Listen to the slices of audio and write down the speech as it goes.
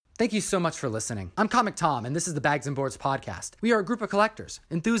Thank you so much for listening. I'm Comic Tom, and this is the Bags and Boards podcast. We are a group of collectors,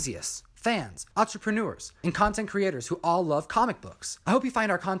 enthusiasts, fans, entrepreneurs, and content creators who all love comic books. I hope you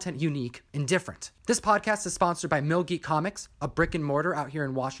find our content unique and different. This podcast is sponsored by Mill Geek Comics, a brick and mortar out here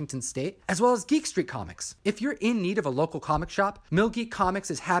in Washington State, as well as Geek Street Comics. If you're in need of a local comic shop, Mill Geek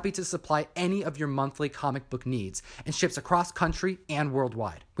Comics is happy to supply any of your monthly comic book needs and ships across country and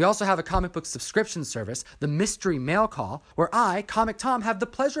worldwide. We also have a comic book subscription service, the Mystery Mail Call, where I, Comic Tom, have the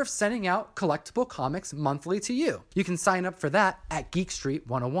pleasure of sending out collectible comics monthly to you. You can sign up for that at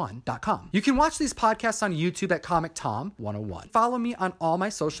geekstreet101.com. You can watch these podcasts on YouTube at Comic Tom 101. Follow me on all my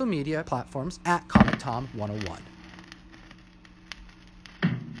social media platforms at Comic Tom 101.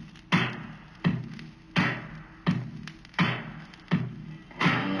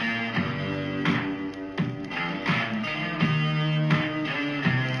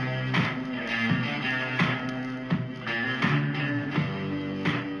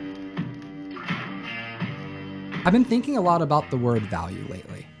 I've been thinking a lot about the word value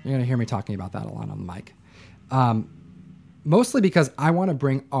lately. You're going to hear me talking about that a lot on the mic. Mostly because I want to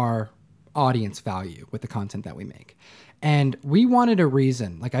bring our audience value with the content that we make. And we wanted a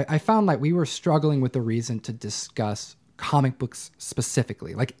reason. Like I found like we were struggling with a reason to discuss comic books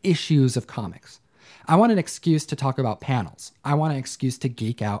specifically, like issues of comics. I want an excuse to talk about panels. I want an excuse to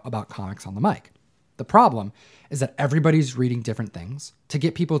geek out about comics on the mic. The problem is that everybody's reading different things. To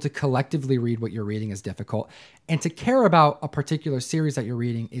get people to collectively read what you're reading is difficult. And to care about a particular series that you're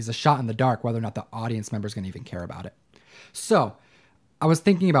reading is a shot in the dark, whether or not the audience member is going to even care about it. So I was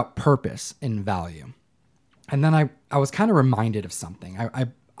thinking about purpose and value. And then I was kind of reminded of something.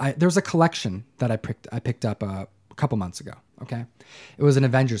 There's a collection that I picked up a couple months ago, okay? It was an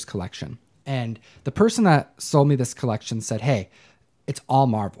Avengers collection. And the person that sold me this collection said, hey, it's all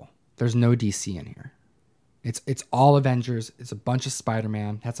Marvel. There's no DC in here. It's all Avengers. It's a bunch of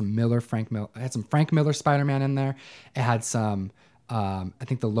Spider-Man. It had some Frank Miller Spider-Man in there. It had some, I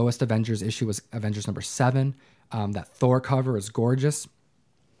think the lowest Avengers issue was Avengers number 7. That Thor cover is gorgeous.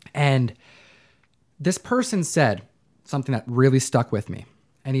 And this person said something that really stuck with me.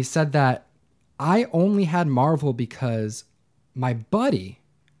 And he said that I only had Marvel because my buddy,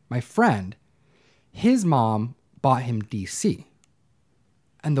 my friend, his mom bought him DC.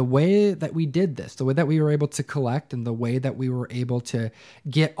 And the way that we did this, the way that we were able to collect and the way that we were able to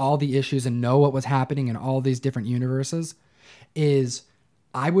get all the issues and know what was happening in all these different universes is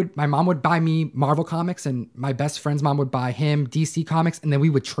my mom would buy me Marvel comics and my best friend's mom would buy him DC comics and then we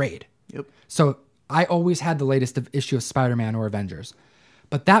would trade. Yep. So I always had the latest issue of Spider-Man or Avengers.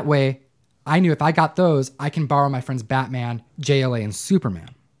 But that way I knew if I got those, I can borrow my friend's Batman, JLA, and Superman.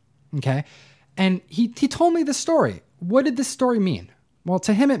 Okay. And he told me this story. What did this story mean? Well,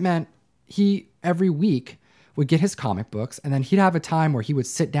 to him, it meant he every week would get his comic books and then he'd have a time where he would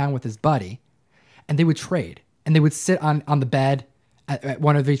sit down with his buddy and they would trade and they would sit on the bed at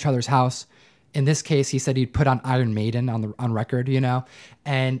one of each other's house. In this case, he said he'd put on Iron Maiden on record, you know,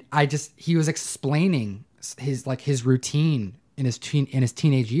 and he was explaining his routine in his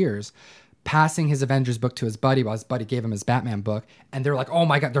teenage years, passing his Avengers book to his buddy while his buddy gave him his Batman book. And they're like, oh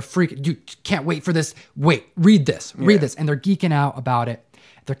my God, they're freaking, dude, can't wait for this. Wait, read this. And they're geeking out about it.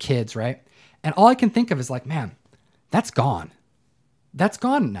 They're kids, right? And all I can think of is like, man, that's gone. That's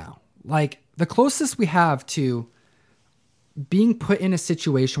gone now. Like the closest we have to being put in a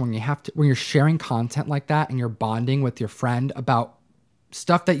situation when you're sharing content like that and you're bonding with your friend about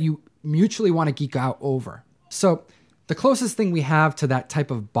stuff that you mutually want to geek out over. So the closest thing we have to that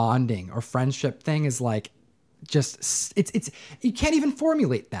type of bonding or friendship thing is like, it's you can't even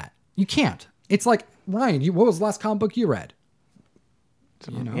formulate that. You can't. It's like, Ryan, what was the last comic book you read?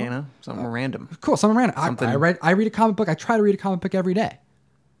 Something random. Cool, something random. I read a comic book. I try to read a comic book every day.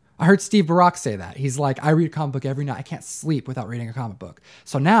 I heard Steve Barak say that. He's like, I read a comic book every night. I can't sleep without reading a comic book.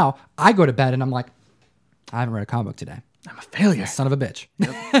 So now I go to bed and I'm like, I haven't read a comic book today. I'm a failure. Son of a bitch.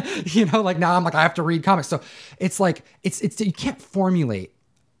 Yep. Like now I'm like, I have to read comics. So it's like, it's you can't formulate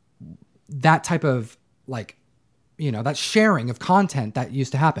that type of like, that sharing of content that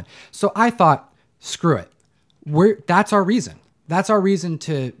used to happen. So I thought, screw it. That's our reason. That's our reason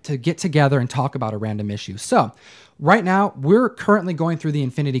to get together and talk about a random issue. So right now we're currently going through the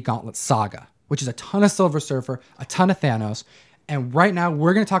Infinity Gauntlet saga, which is a ton of Silver Surfer, a ton of Thanos. And right now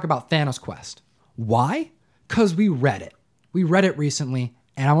we're going to talk about Thanos Quest. Why? Because we read it. We read it recently,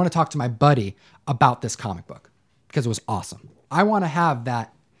 and I want to talk to my buddy about this comic book because it was awesome. I want to have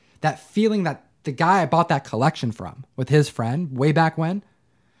that feeling that the guy I bought that collection from with his friend way back when,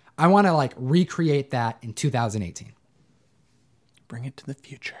 I want to like recreate that in 2018. Bring it to the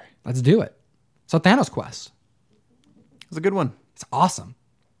future. Let's do it. So Thanos Quest. It's a good one. It's awesome.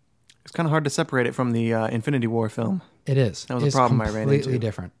 It's kind of hard to separate it from the Infinity War film. It is. That was a It's problem I ran into. completely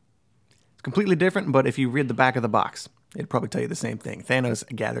different. It's completely different, but if you read the back of the box, it'd probably tell you the same thing. Thanos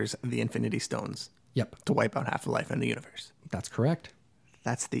gathers the Infinity Stones Yep, to wipe out half the life in the universe. that's correct.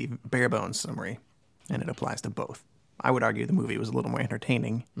 That's the bare bones summary, and it applies to both. I would argue the movie was a little more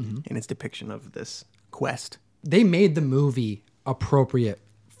entertaining in its depiction of this quest. They made the movie appropriate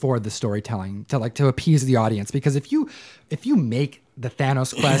for the storytelling to appease the audience, because if you make the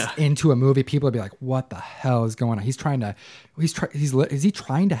Thanos quest into a movie, people would be like, what the hell is going on? Is he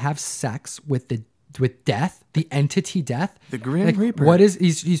trying to have sex with death, the entity death, The Grim Reaper. What is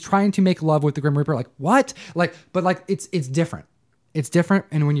he's trying to make love with the Grim Reaper? Like what? But it's different. It's different,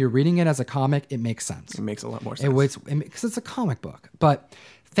 and when you're reading it as a comic, it makes sense. It makes a lot more sense. Because it's a comic book. But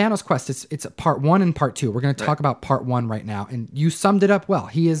Thanos Quest, it's part 1 and part 2. We're going to talk about part 1 right now, and you summed it up well.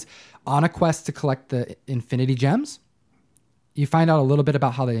 He is on a quest to collect the Infinity Gems. You find out a little bit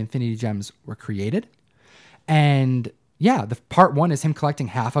about how the Infinity Gems were created, and yeah, the part 1 is him collecting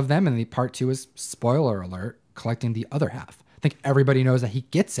half of them, and the part 2 is, spoiler alert, collecting the other half. I think everybody knows that he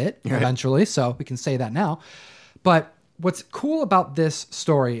gets it eventually, so we can say that now. But what's cool about this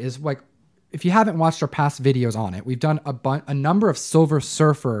story is, like, if you haven't watched our past videos on it, we've done a number of Silver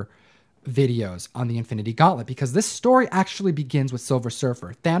Surfer videos on the Infinity Gauntlet, because this story actually begins with Silver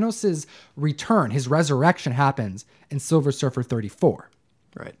Surfer. Thanos' return, his resurrection, happens in Silver Surfer 34.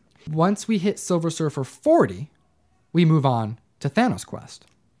 Right. Once we hit Silver Surfer 40, we move on to Thanos Quest.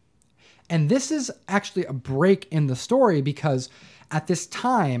 And this is actually a break in the story, because at this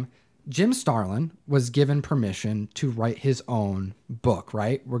time, Jim Starlin was given permission to write his own book,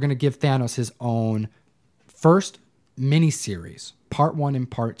 right? We're going to give Thanos his own first miniseries, part 1 and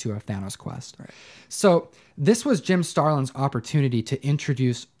part 2 of Thanos Quest. Right. So this was Jim Starlin's opportunity to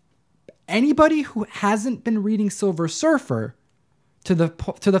introduce anybody who hasn't been reading Silver Surfer to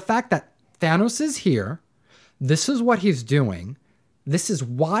the fact that Thanos is here. This is what he's doing. This is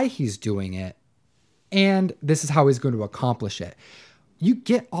why he's doing it. And this is how he's going to accomplish it. You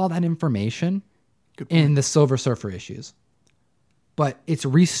get all that information in the Silver Surfer issues, but it's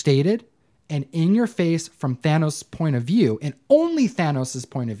restated and in your face from Thanos' point of view, and only Thanos'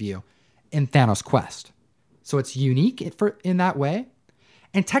 point of view in Thanos Quest. So it's unique in that way.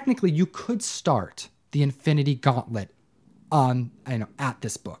 And technically, you could start the Infinity Gauntlet at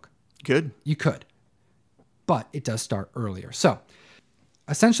this book. Good. You could, but it does start earlier. So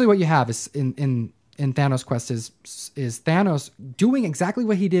essentially, what you have is in Thanos Quest is Thanos doing exactly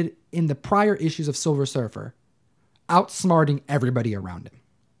what he did in the prior issues of Silver Surfer, outsmarting everybody around him.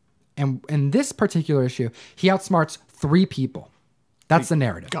 And in this particular issue, he outsmarts 3 people. That's the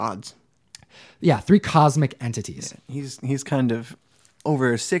narrative. Gods. Yeah, 3 cosmic entities. Yeah, he's kind of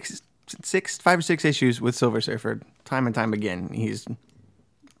over 5 or 6 issues with Silver Surfer, time and time again. He's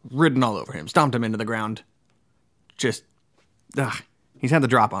ridden all over him, stomped him into the ground. Just, he's had the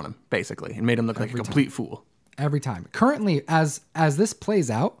drop on him, basically, and made him look like a complete fool. Every time. Currently, as this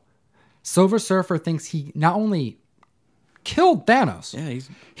plays out, Silver Surfer thinks he not only killed Thanos,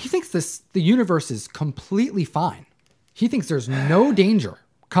 he thinks the universe is completely fine. He thinks there's no danger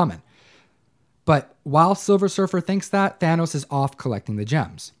coming. But while Silver Surfer thinks that, Thanos is off collecting the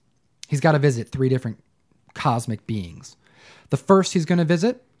gems. He's got to visit 3 different cosmic beings. The first he's going to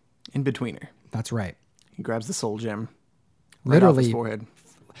visit? In-Betweener. That's right. He grabs the soul gem. Literally, off his forehead.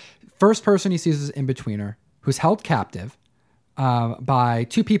 First person he sees is In-Betweener, who's held captive by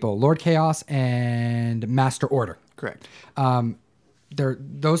 2 people, Lord Chaos and Master Order. Correct.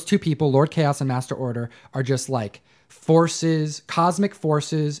 Those 2 people, Lord Chaos and Master Order, are just like forces, cosmic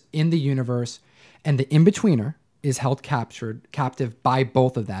forces in the universe, and the In-Betweener is held captive by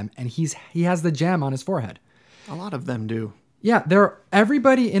both of them, and he has the gem on his forehead. A lot of them do. Yeah,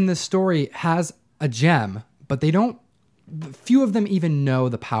 everybody in this story has a gem, but few of them even know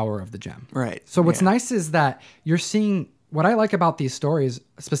the power of the gem. Right. So what's nice is that you're seeing, what I like about these stories,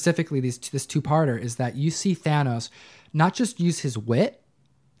 specifically this 2-parter, is that you see Thanos not just use his wit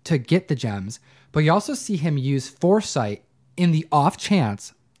to get the gems, but you also see him use foresight in the off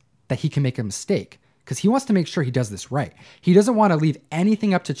chance that he can make a mistake, because he wants to make sure he does this right. He doesn't want to leave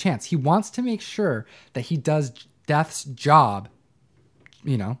anything up to chance. He wants to make sure that he does Death's job,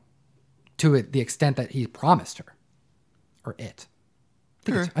 to the extent that he promised her. Or it.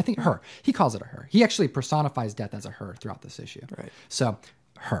 I think her. He calls it a her. He actually personifies Death as a her throughout this issue. Right. So,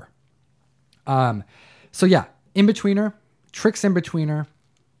 her. In-Betweener tricks In-Betweener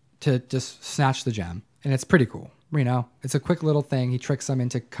to just snatch the gem. And it's pretty cool. It's a quick little thing. He tricks him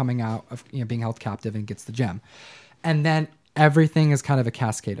into coming out of being held captive and gets the gem. And then everything is kind of a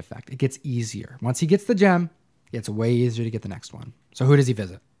cascade effect. It gets easier. Once he gets the gem, it's way easier to get the next one. So who does he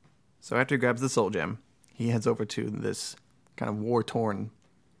visit? So after he grabs the soul gem, he heads over to this kind of war-torn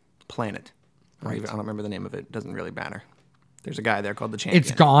planet. I don't remember the name of it. It doesn't really matter. There's a guy there called the Champion.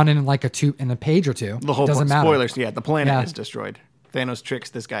 It's gone in like in a page or two. The whole doesn't matter. Spoilers. Yeah, the planet is destroyed. Thanos tricks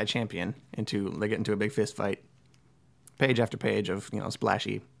this guy Champion they get into a big fist fight. Page after page of,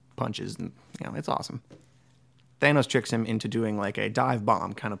 splashy punches, and it's awesome. Thanos tricks him into doing like a dive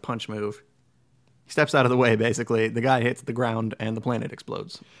bomb kind of punch move. He steps out of the way, basically. The guy hits the ground and the planet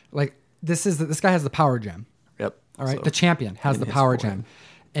explodes. Like this guy has the power gem. Yep. All right. So, the Champion has the power gem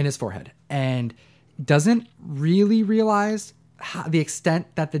in his forehead and doesn't really realize the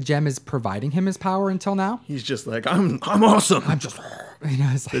extent that the gem is providing him his power until now. He's just like, I'm awesome. I'm just,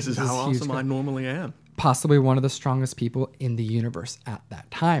 it's like, this is how awesome I normally am. Possibly one of the strongest people in the universe at that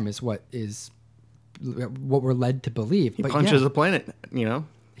time is what we're led to believe. He punches a planet,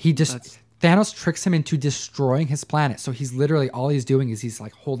 He just Thanos tricks him into destroying his planet. So he's literally all he's doing is he's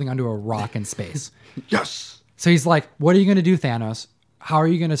like holding onto a rock in space. Yes. So he's like, "What are you going to do, Thanos? How are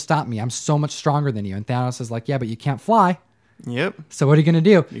you going to stop me? I'm so much stronger than you." And Thanos is like, "Yeah, but you can't fly." Yep. So what are you going to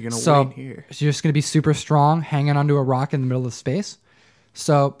do? You're going to wait here. So you're just going to be super strong, hanging onto a rock in the middle of space.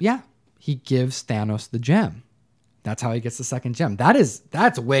 So yeah, he gives Thanos the gem. That's how he gets the second gem. That's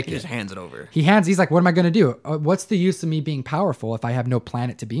wicked. He just hands it over. He's like, what am I going to do? What's the use of me being powerful if I have no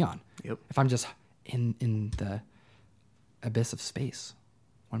planet to be on? Yep. If I'm just in the abyss of space,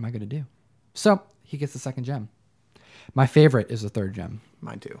 what am I going to do? So he gets the second gem. My favorite is the third gem.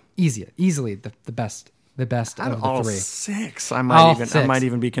 Mine too. Easily the best of the all three. 6. I might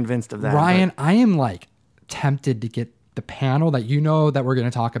even be convinced of that. Ryan, I am like tempted to get the panel that that we're going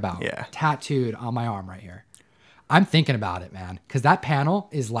to talk about. Yeah. Tattooed on my arm right here. I'm thinking about it, man, because that panel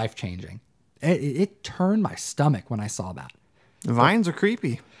is life-changing. It turned my stomach when I saw that. The vines are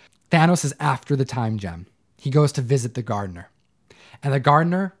creepy. Thanos is after the time gem. He goes to visit the gardener. And the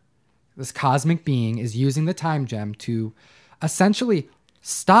gardener, this cosmic being, is using the time gem to essentially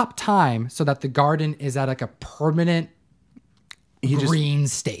stop time so that the garden is at like a permanent green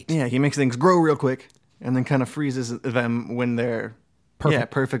state. Yeah, he makes things grow real quick and then kind of freezes them when they're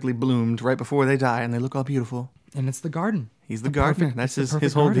perfectly bloomed right before they die and they look all beautiful. And it's the garden. He's the gardener. That's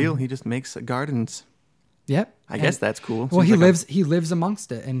his whole deal. He just makes gardens. Yep. I guess that's cool. Well, he lives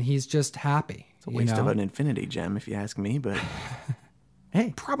amongst it, and he's just happy. It's a waste of an infinity gem, if you ask me, but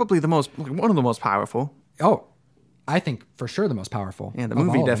hey, probably one of the most powerful. Oh, I think for sure the most powerful. Yeah, the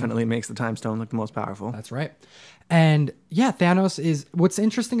movie definitely makes the Time Stone look the most powerful. That's right. And yeah, Thanos is. What's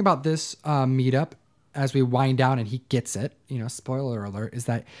interesting about this meetup, as we wind down and he gets it, spoiler alert, is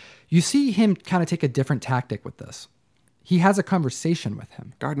that you see him kind of take a different tactic with this. He has a conversation with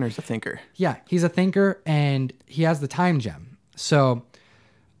him. Gardner's a thinker. Yeah, he's a thinker, and he has the time gem. So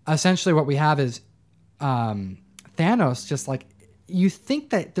essentially what we have is Thanos just like, you think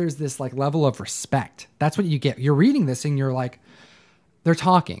that there's this like level of respect. That's what you get. You're reading this and you're like, they're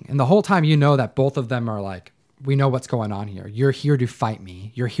talking. And the whole time that both of them are like, we know what's going on here. You're here to fight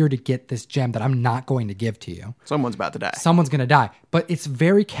me. You're here to get this gem that I'm not going to give to you. Someone's about to die. Someone's going to die. But it's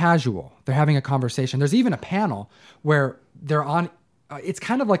very casual. They're having a conversation. There's even a panel where they're on, it's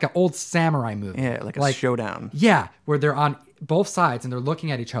kind of like an old samurai movie. Yeah, like a showdown. Yeah, where they're on both sides and they're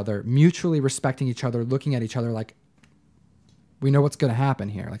looking at each other, mutually respecting each other, looking at each other like, we know what's going to happen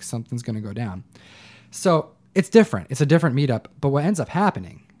here. Like something's going to go down. So it's different. It's a different meetup. But what ends up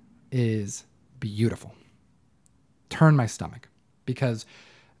happening is beautiful. Turn my stomach, because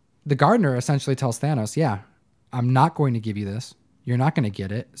the gardener essentially tells Thanos, yeah, I'm not going to give you this. You're not going to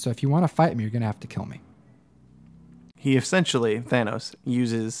get it. So if you want to fight me, you're going to have to kill me. He essentially, Thanos,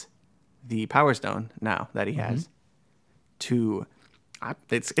 uses the Power Stone now that he has to,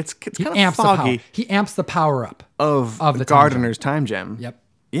 it's kind of foggy. He amps the power up of the gardener's time gem. Yep.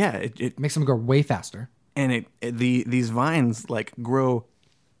 Yeah. It makes him go way faster. And these vines like grow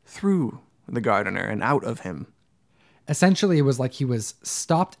through the gardener and out of him. Essentially, it was like he was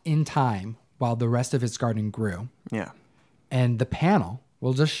stopped in time while the rest of his garden grew. Yeah. And the panel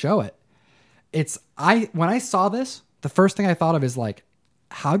will just show it. When I saw this, the first thing I thought of is like,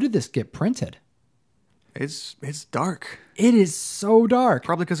 how did this get printed? It's dark. It is so dark.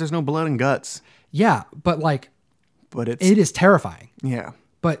 Probably because there's no blood and guts. Yeah, but it is terrifying. Yeah.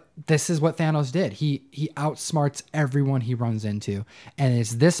 But this is what Thanos did. He outsmarts everyone he runs into. And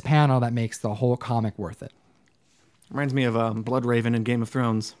it's this panel that makes the whole comic worth it. Reminds me of Bloodraven in Game of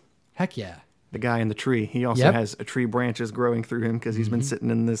Thrones. Heck yeah. The guy in the tree. He also has a tree branches growing through him because he's been sitting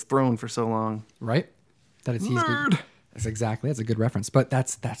in this throne for so long. Right? That's a good reference. But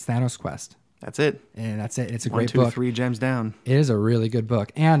that's Thanos Quest. That's it. And that's it. It's a great book. 1, 2, 3 gems down. It is a really good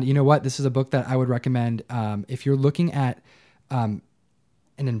book. And you know what? This is a book that I would recommend if you're looking at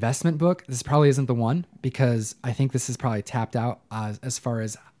an investment book, this probably isn't the one, because I think this is probably tapped out as far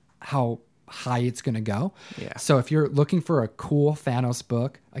as how high it's going to go. Yeah. So if you're looking for a cool Thanos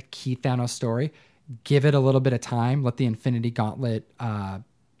book, a key Thanos story, give it a little bit of time. Let the Infinity Gauntlet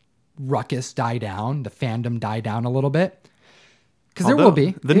ruckus die down, the fandom die down a little bit. Because there will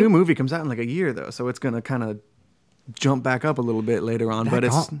be. The new movie comes out in like a year, though, so it's going to kind of jump back up a little bit later on. But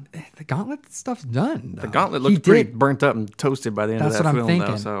the Gauntlet stuff's done. The Gauntlet looks pretty burnt up and toasted by the end of that film. That's what I'm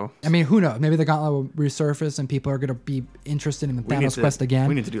thinking. Though, so. I mean, who knows? Maybe the Gauntlet will resurface and people are going to be interested in the Thanos quest again.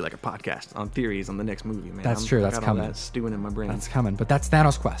 We need to do like a podcast on theories on the next movie, man. That's true. That's coming. That's stewing in my brain. That's coming. But that's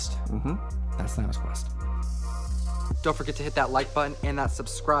Thanos Quest. Mm-hmm. That's Thanos Quest. Don't forget to hit that like button and that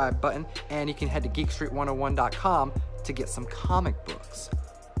subscribe button. And you can head to geekstreet101.com to get some comic books.